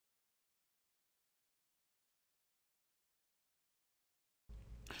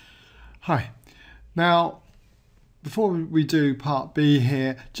Hi. Now, before we do part B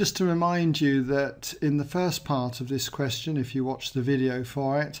here, just to remind you that in the first part of this question, if you watch the video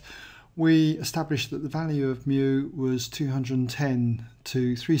for it, we established that the value of mu was 210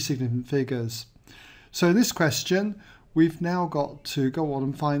 to three significant figures. So in this question, we've now got to go on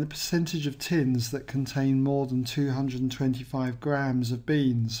and find the percentage of tins that contain more than 225 grams of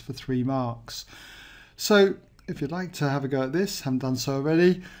beans for 3 marks. So if you'd like to have a go at this, haven't done so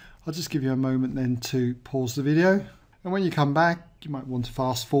already, I'll just give you a moment then to pause the video, and when you come back you might want to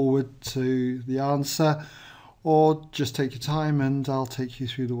fast forward to the answer or just take your time and I'll take you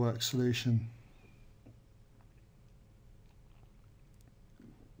through the work solution.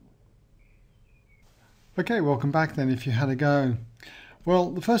 Okay, welcome back then if you had a go.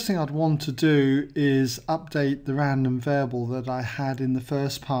 Well, the first thing I'd want to do is update the random variable that I had in the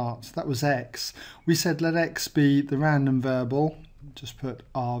first part. That was x. We said let x be the random variable, just put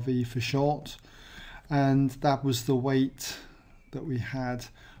RV for short, and that was the weight that we had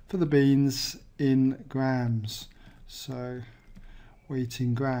for the beans in grams. So weight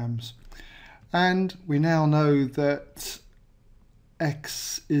in grams. And we now know that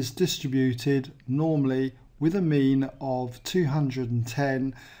x is distributed normally with a mean of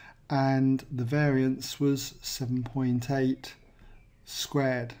 210 and the variance was 7.8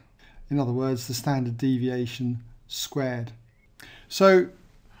 squared. In other words, the standard deviation squared. So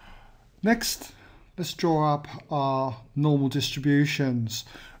next, let's draw up our normal distributions.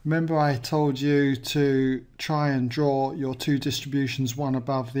 Remember I told you to try and draw your two distributions one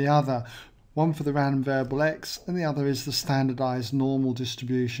above the other. One for the random variable x and the other is the standardized normal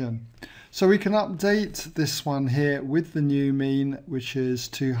distribution. So we can update this one here with the new mean, which is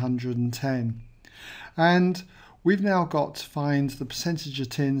 210. And we've now got to find the percentage of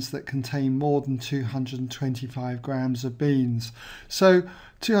tins that contain more than 225 grams of beans. So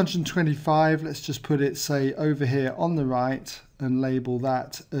 225, let's just put it, say, over here on the right and label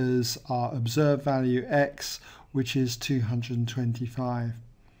that as our observed value x, which is 225.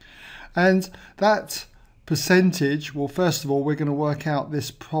 And that percentage, well, first of all, we're going to work out this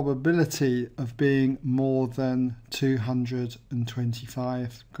probability of being more than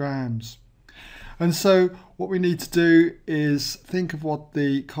 225 grams. And so what we need to do is think of what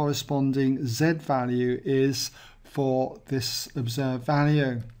the corresponding z value is for this observed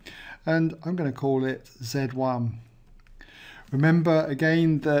value. And I'm going to call it Z1. Remember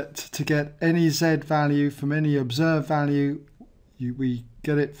again that to get any z value from any observed value, we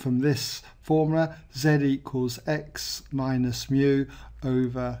get it from this formula, z equals x minus mu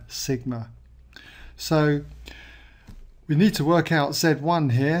over sigma. So we need to work out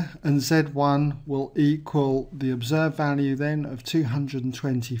Z1 here, and Z1 will equal the observed value then of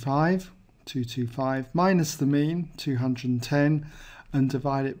 225, minus the mean, 210, and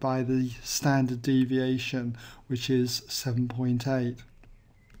divide it by the standard deviation, which is 7.8.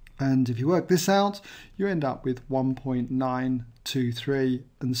 And if you work this out, you end up with 1.923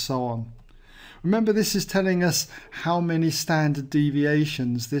 and so on. Remember, this is telling us how many standard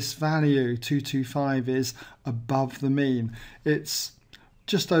deviations this value 225 is above the mean. It's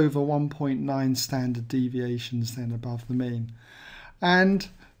just over 1.9 standard deviations then above the mean. And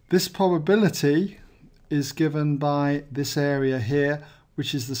this probability is given by this area here,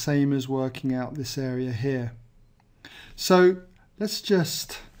 which is the same as working out this area here. So let's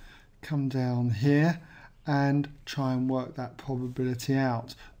just come down here and try and work that probability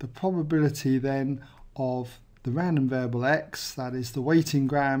out. The probability then of the random variable x, that is the weight in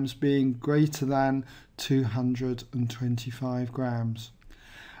grams, being greater than 225 grams.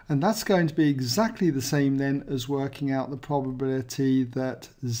 And that's going to be exactly the same then as working out the probability that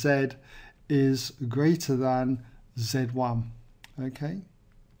z is greater than Z1. Okay.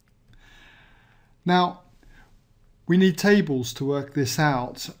 Now, we need tables to work this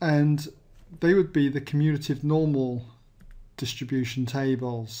out, and they would be the commutative normal distribution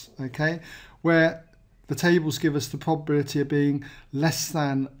tables, okay, where the tables give us the probability of being less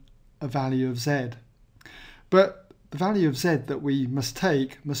than a value of z. But the value of z that we must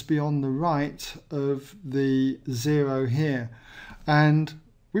take must be on the right of the 0 here. And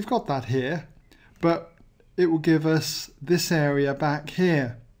we've got that here, but it will give us this area back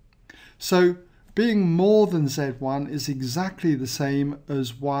here. So being more than Z1 is exactly the same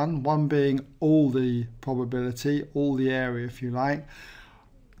as 1 being all the probability, all the area if you like.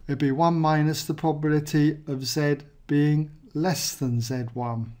 It'd be 1 minus the probability of Z being less than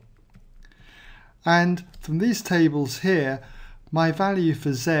Z1. And from these tables here, my value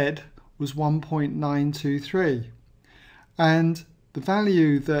for Z was 1.923. And the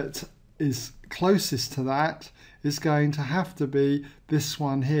value that is closest to that is going to have to be this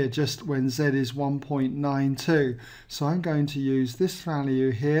one here, just when Z is 1.92. So I'm going to use this value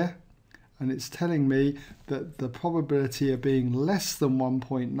here, and it's telling me that the probability of being less than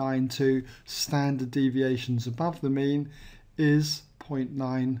 1.92 standard deviations above the mean is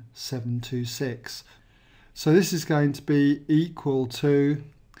 0.9726. So this is going to be equal to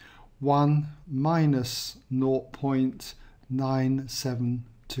 1 minus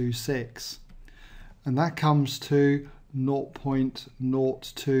 0.9726. And that comes to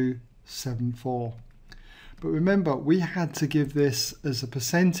 0.0274. But remember, we had to give this as a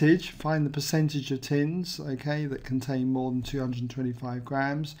percentage, find the percentage of tins, okay, that contain more than 225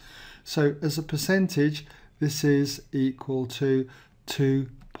 grams. So as a percentage, this is equal to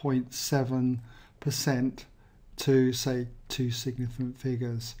 2.7% to, say, 2 significant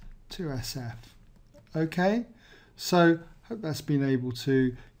figures, to SF. Okay, so hope that's been able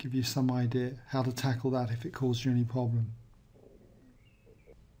to give you some idea how to tackle that if it caused you any problem.